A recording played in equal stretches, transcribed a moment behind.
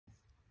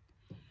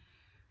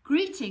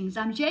Greetings,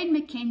 I'm Jane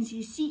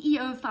McKenzie,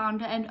 CEO,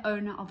 founder and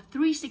owner of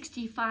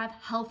 365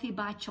 Healthy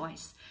by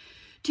Choice.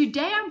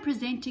 Today I'm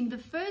presenting the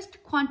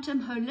first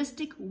quantum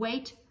holistic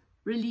weight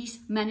release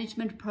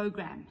management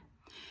program,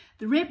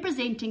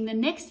 representing the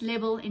next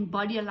level in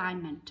body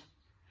alignment.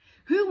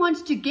 Who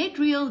wants to get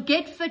real,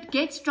 get fit,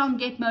 get strong,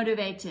 get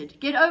motivated,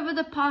 get over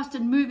the past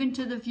and move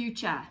into the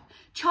future?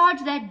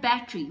 Charge that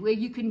battery where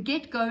you can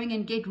get going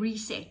and get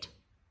reset.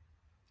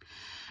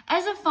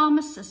 As a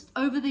pharmacist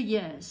over the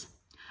years,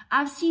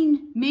 I've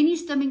seen many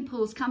slimming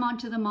pills come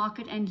onto the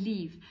market and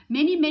leave.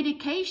 Many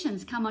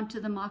medications come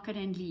onto the market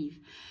and leave.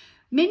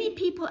 Many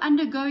people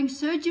undergoing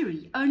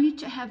surgery only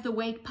to have the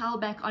weight pile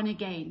back on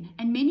again.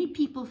 And many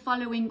people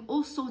following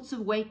all sorts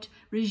of weight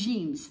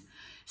regimes.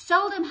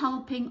 Seldom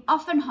helping,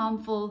 often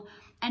harmful,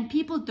 and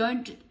people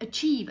don't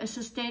achieve a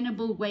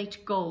sustainable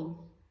weight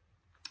goal.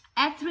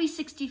 At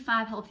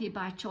 365 Healthy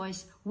by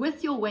Choice,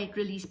 with your weight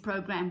release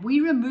program, we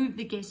remove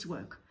the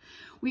guesswork.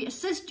 We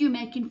assist you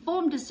make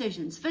informed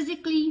decisions,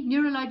 physically,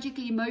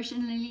 neurologically,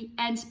 emotionally,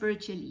 and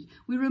spiritually.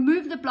 We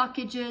remove the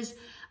blockages,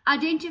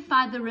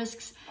 identify the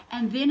risks,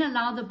 and then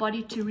allow the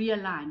body to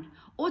realign,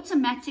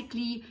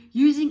 automatically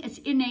using its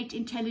innate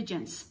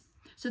intelligence,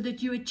 so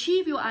that you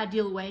achieve your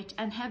ideal weight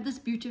and have this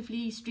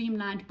beautifully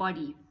streamlined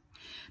body.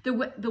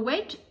 The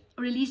weight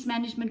release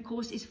management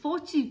course is 4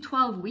 to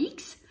 12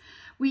 weeks.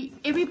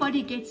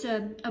 Everybody gets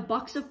a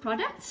box of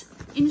products.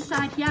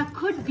 Inside here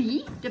could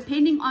be,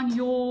 depending on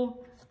your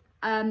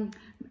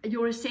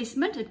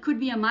assessment, it could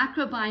be a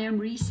microbiome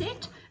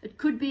reset. It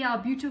could be our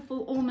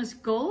beautiful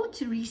almost gold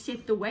to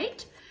reset the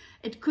weight.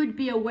 It could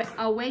be a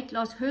weight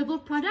loss herbal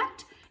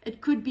product. It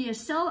could be a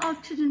cell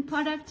oxygen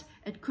product.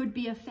 It could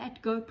be a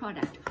fat go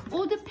product,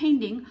 all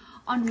depending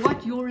on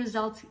what your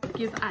results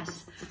give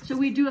us. So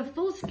we do a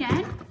full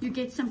scan, you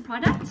get some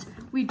products.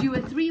 We do a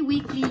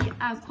 3-weekly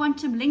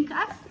quantum link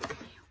up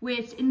where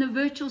it's in the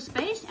virtual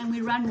space and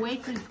we run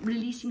weight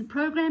releasing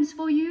programs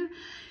for you.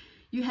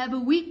 You have a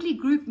weekly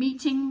group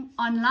meeting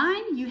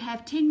online. You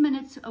have 10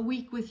 minutes a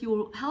week with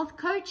your health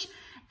coach,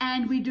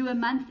 and we do a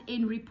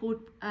month-end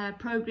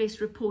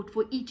progress report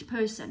for each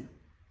person.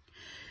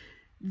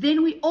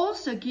 Then we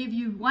also give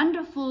you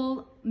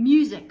wonderful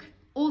music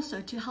also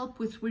to help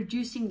with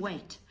reducing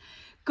weight.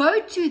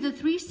 Go to the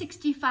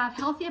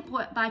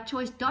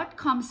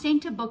 365healthierbychoice.com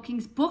center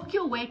bookings, book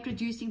your weight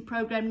reducing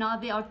program now.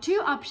 There are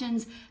 2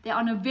 options. They're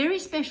on a very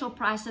special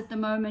price at the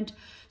moment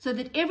so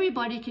that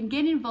everybody can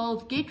get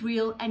involved, get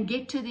real, and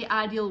get to the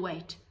ideal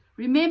weight.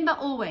 Remember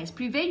always,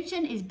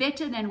 prevention is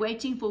better than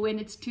waiting for when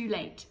it's too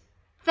late.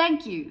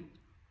 Thank you.